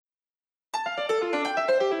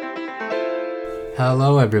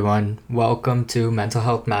Hello, everyone. Welcome to Mental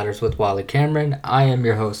Health Matters with Wally Cameron. I am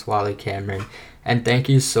your host, Wally Cameron, and thank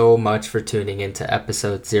you so much for tuning into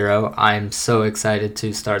episode 0. I'm so excited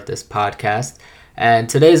to start this podcast. And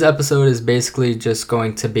today's episode is basically just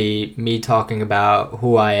going to be me talking about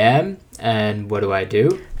who I am and what do I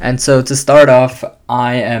do. And so to start off,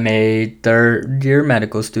 I am a third-year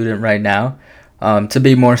medical student right now. To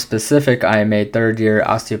be more specific, I am a third-year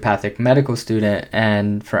osteopathic medical student,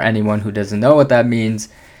 and for anyone who doesn't know what that means,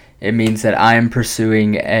 it means that I am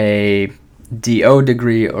pursuing a DO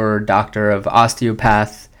degree or Doctor of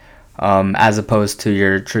Osteopath, as opposed to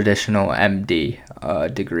your traditional MD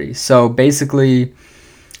degree. So basically,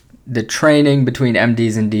 the training between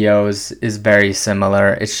MDs and DOs is very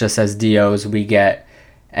similar. It's just as DOs, we get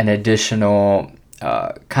an additional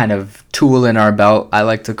kind of tool in our belt, I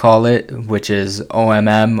like to call it, which is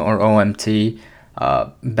OMM or OMT,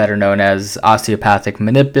 better known as osteopathic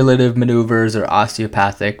manipulative maneuvers or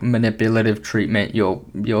osteopathic manipulative treatment.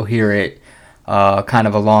 You'll hear it kind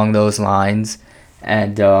of along those lines.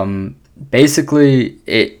 And basically,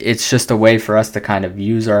 it's just a way for us to kind of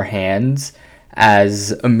use our hands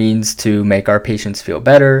as a means to make our patients feel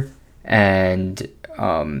better and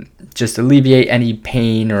just alleviate any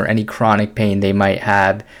pain or any chronic pain they might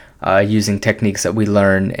have using techniques that we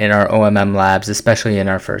learn in our OMM labs, especially in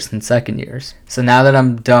our first and second years. So now that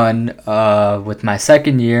I'm done with my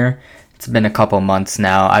second year, it's been a couple months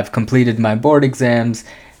now, I've completed my board exams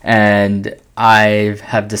and I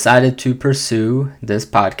have decided to pursue this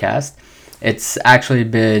podcast. It's actually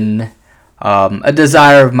been a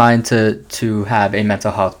desire of mine to have a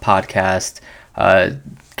mental health podcast,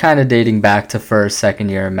 kind of dating back to first, second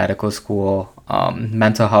year of medical school.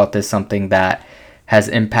 Mental health is something that has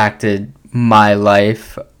impacted my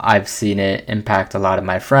life. I've seen it impact a lot of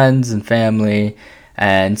my friends and family,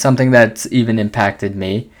 and something that's even impacted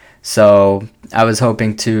me. So I was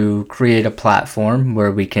hoping to create a platform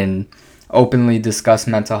where we can openly discuss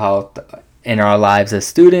mental health in our lives as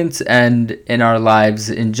students and in our lives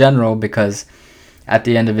in general, because at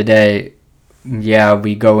the end of the day,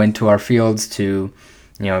 we go into our fields to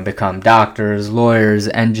become doctors, lawyers,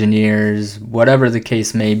 engineers, whatever the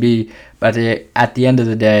case may be. But at the end of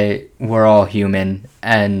the day, we're all human.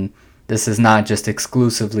 And this is not just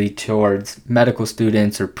exclusively towards medical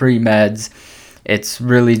students or pre-meds. It's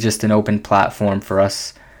really just an open platform for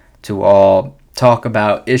us to all talk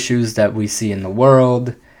about issues that we see in the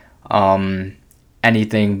world,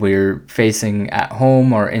 anything we're facing at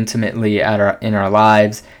home or intimately in our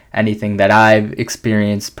lives, anything that I've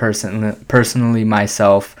experienced personally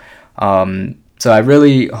myself. So I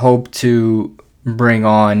really hope to bring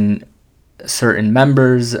on certain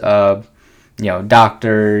members of,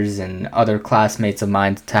 doctors and other classmates of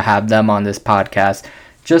mine, to have them on this podcast,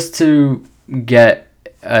 just to get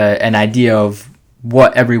an idea of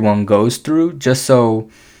what everyone goes through, just so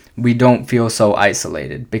we don't feel so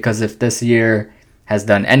isolated. Because if this year has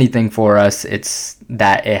done anything for us, it's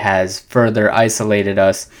that it has further isolated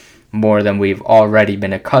us more than we've already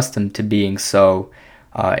been accustomed to being so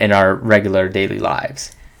in our regular daily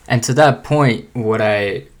lives. And to that point, what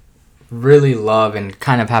I really love and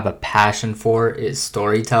kind of have a passion for is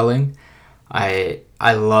storytelling. I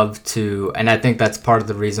love to, and I think that's part of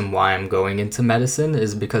the reason why I'm going into medicine,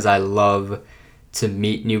 is because I love to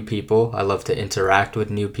meet new people. I love to interact with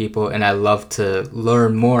new people, and I love to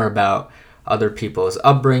learn more about other people's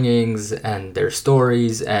upbringings and their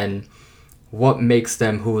stories and what makes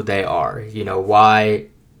them who they are.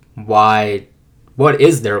 What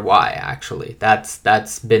is their why, actually?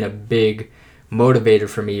 That's been a big motivator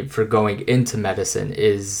for me for going into medicine,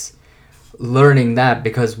 is learning that,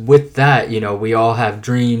 because with that, we all have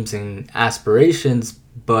dreams and aspirations,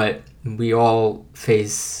 but we all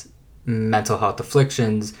face mental health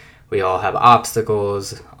afflictions. We all have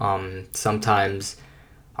obstacles. Sometimes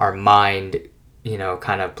our mind,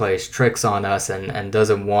 kind of plays tricks on us and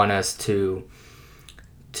doesn't want us to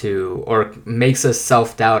or makes us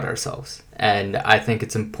self-doubt ourselves. And I think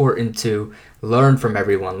it's important to learn from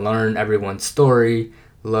everyone, learn everyone's story,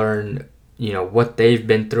 learn, what they've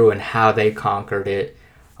been through and how they conquered it.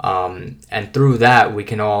 And through that, we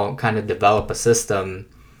can all kind of develop a system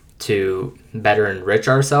to better enrich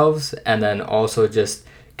ourselves, and then also just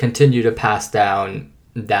continue to pass down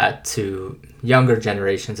that to younger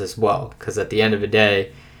generations as well. Because at the end of the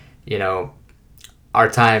day, our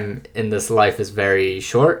time in this life is very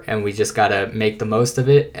short, and we just gotta make the most of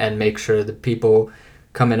it and make sure the people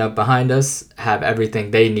coming up behind us have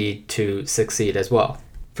everything they need to succeed as well.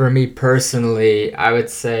 For me personally, I would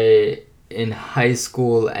say in high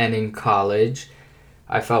school and in college,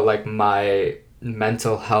 I felt like my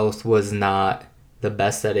mental health was not the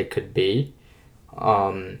best that it could be.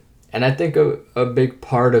 And I think a big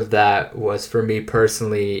part of that was for me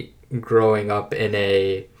personally growing up in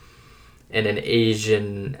an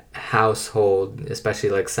Asian household, especially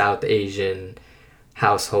like South Asian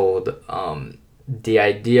household. The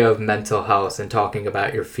idea of mental health and talking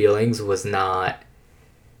about your feelings was not,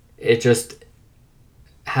 it just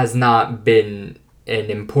has not been an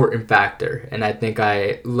important factor. And I think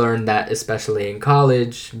I learned that especially in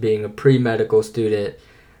college, being a pre-medical student.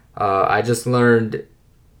 I just learned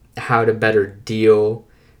how to better deal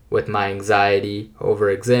with my anxiety over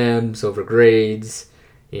exams, over grades,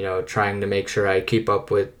 trying to make sure I keep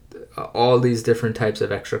up with all these different types of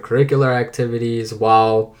extracurricular activities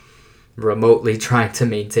while remotely trying to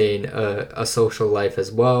maintain a social life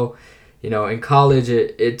as well. In college,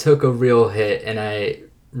 it took a real hit, and I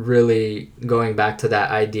really, going back to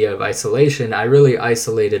that idea of isolation, I really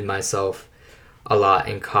isolated myself a lot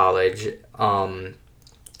in college.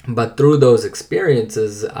 But through those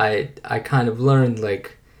experiences, I kind of learned,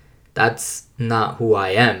 like, that's not who I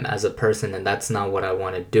am as a person, and that's not what I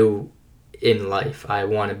want to do in life. I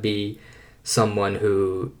want to be someone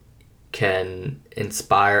who can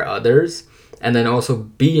inspire others, and then also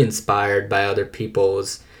be inspired by other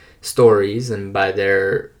people's stories and by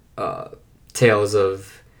their tales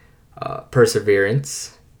of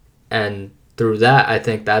perseverance. And through that, I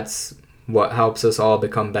think that's what helps us all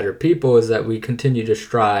become better people, is that we continue to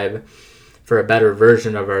strive for a better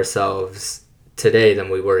version of ourselves today than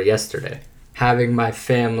we were yesterday. Having my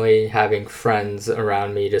family, having friends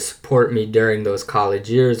around me to support me during those college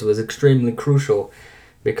years was extremely crucial,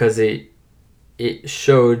 because it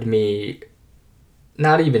showed me,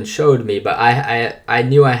 not even showed me, but I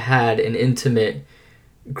knew I had an intimate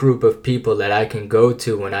group of people that I can go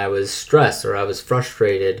to when I was stressed or I was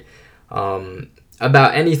frustrated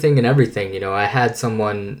about anything and everything. I had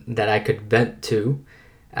someone that I could vent to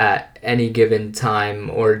at any given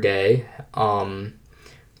time or day.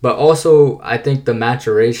 But also, I think the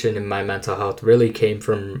maturation in my mental health really came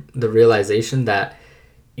from the realization that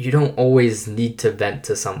you don't always need to vent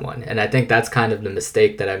to someone. And I think that's kind of the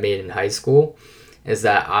mistake that I made in high school, is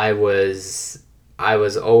that I was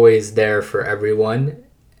always there for everyone.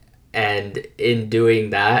 And in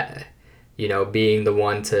doing that, being the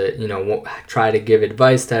one to, try to give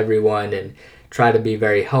advice to everyone and try to be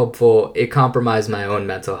very helpful, it compromised my own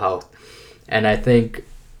mental health. And I think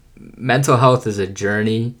mental health is a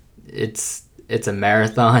journey. It's a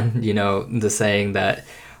marathon, the saying that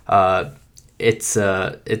it's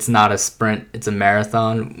not a sprint, it's a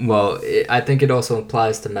marathon. Well, I think it also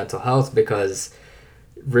applies to mental health, because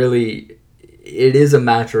really it is a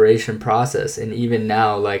maturation process. And even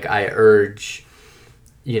now, like, I urge,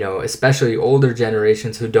 especially older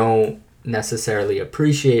generations who don't necessarily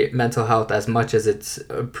appreciate mental health as much as it's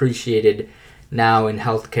appreciated now in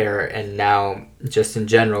healthcare and now just in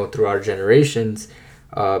general through our generations,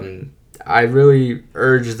 I really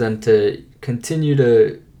urge them to continue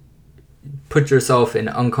to put yourself in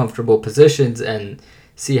uncomfortable positions and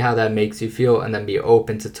see how that makes you feel, and then be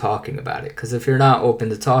open to talking about it. Because if you're not open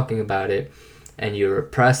to talking about it and you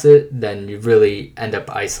repress it, then you really end up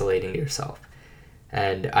isolating yourself.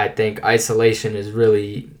 And I think isolation is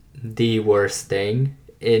really the worst thing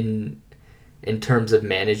in terms of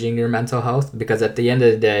managing your mental health, because at the end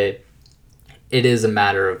of the day, it is a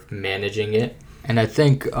matter of managing it. And I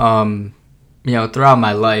think, throughout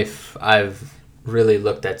my life, I've really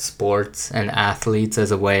looked at sports and athletes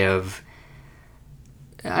as a way of,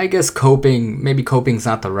 I guess, coping. Maybe coping's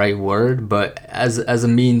not the right word, but as a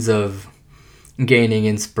means of gaining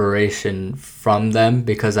inspiration from them,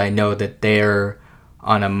 because I know that they're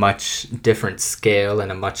on a much different scale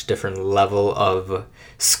and a much different level of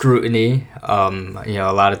scrutiny. A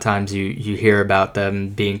lot of times you hear about them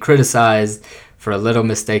being criticized for a little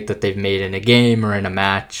mistake that they've made in a game or in a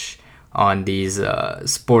match on these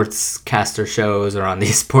sportscaster shows, or on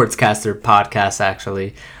these sportscaster podcasts,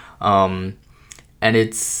 actually. And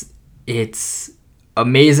it's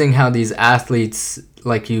amazing how these athletes,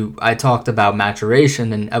 I talked about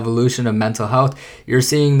maturation and evolution of mental health. You're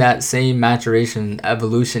seeing that same maturation,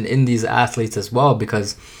 evolution in these athletes as well,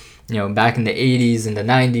 because, back in the 80s and the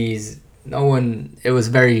 90s, it was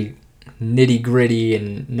very nitty gritty,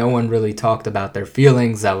 and no one really talked about their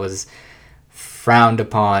feelings. That was frowned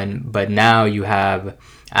upon. But now you have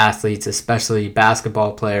athletes, especially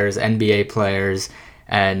basketball players, NBA players,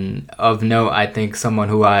 and of note, I think someone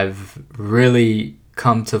who I've really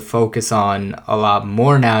come to focus on a lot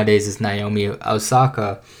more nowadays is Naomi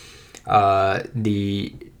Osaka,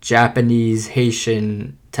 the Japanese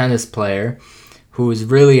Haitian tennis player, who is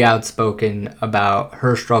really outspoken about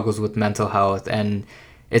her struggles with mental health. And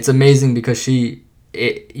it's amazing because she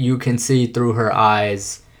you can see through her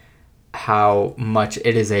eyes how much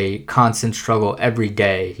it is a constant struggle every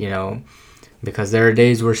day, because there are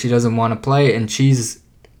days where she doesn't want to play, and she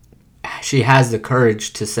has the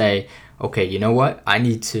courage to say, okay, you know what? I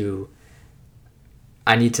need to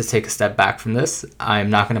take a step back from this. I'm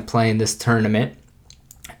not going to play in this tournament,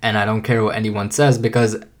 and I don't care what anyone says,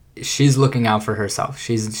 because she's looking out for herself.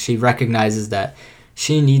 She recognizes that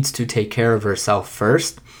she needs to take care of herself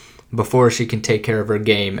first before she can take care of her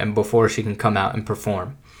game and before she can come out and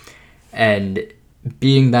perform. And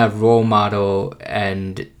being that role model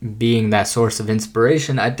and being that source of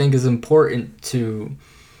inspiration, I think, is important to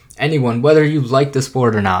anyone, whether you like the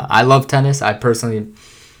sport or not. I love tennis. I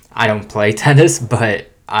don't play tennis,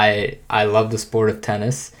 but I love the sport of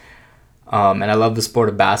tennis. And I love the sport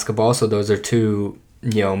of basketball. So those are two,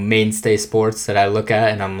 mainstay sports that I look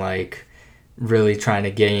at and I'm like really trying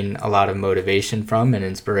to gain a lot of motivation from and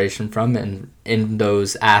inspiration from, and in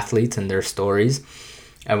those athletes and their stories.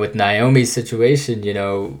 And with Naomi's situation,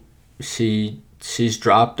 she's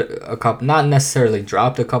dropped a couple, not necessarily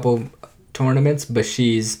dropped a couple tournaments, but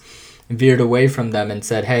she's veered away from them and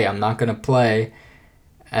said, hey, I'm not going to play.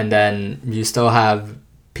 And then you still have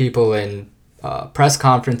people in press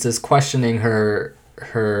conferences questioning her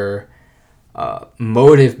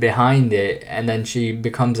motive behind it, and then she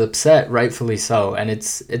becomes upset, rightfully so. And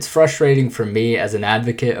it's frustrating for me as an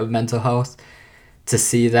advocate of mental health to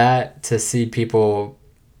see people,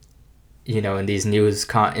 in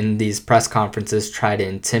these press conferences try to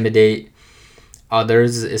intimidate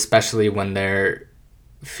others, especially when they're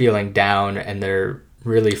feeling down and they're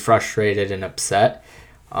really frustrated and upset.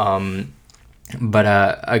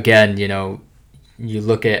 But again, you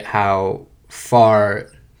look at how far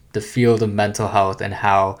the field of mental health and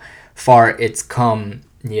how far it's come,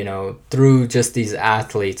 through just these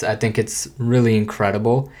athletes. I think it's really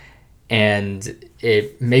incredible, and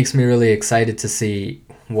it makes me really excited to see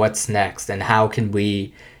what's next and how can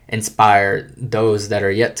we inspire those that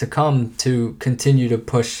are yet to come to continue to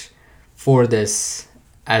push for this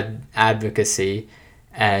advocacy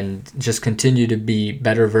and just continue to be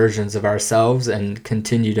better versions of ourselves and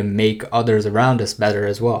continue to make others around us better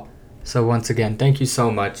as well. So once again, thank you so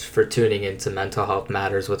much for tuning into Mental Health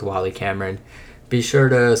Matters with Wally Cameron. Be sure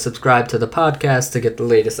to subscribe to the podcast to get the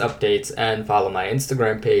latest updates and follow my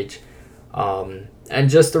Instagram page. And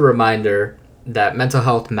just a reminder that mental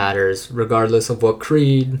health matters regardless of what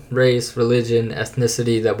creed, race, religion,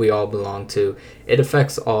 ethnicity that we all belong to. It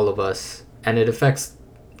affects all of us, and it affects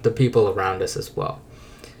the people around us as well.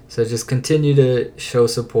 So just continue to show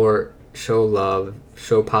support, show love,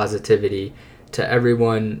 show positivity to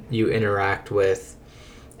everyone you interact with,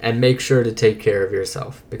 and make sure to take care of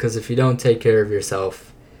yourself. Because if you don't take care of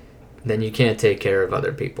yourself, then you can't take care of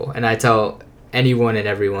other people. And I tell anyone and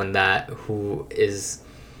everyone that who is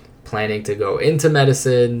planning to go into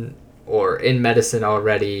medicine or in medicine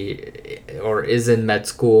already or is in med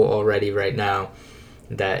school already right now,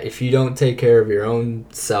 that if you don't take care of your own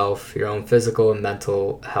self, your own physical and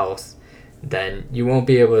mental health, then you won't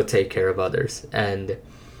be able to take care of others. And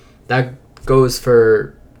that goes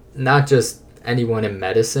for not just anyone in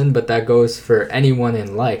medicine, but that goes for anyone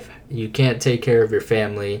in life. You can't take care of your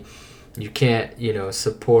family. You can't,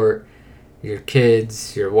 support your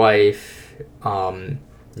kids, your wife,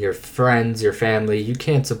 your friends, your family. You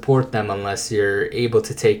can't support them unless you're able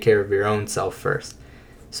to take care of your own self first.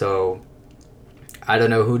 So I don't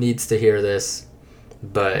know who needs to hear this,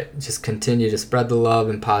 but just continue to spread the love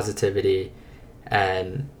and positivity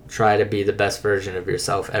and try to be the best version of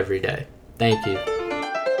yourself every day. Thank you.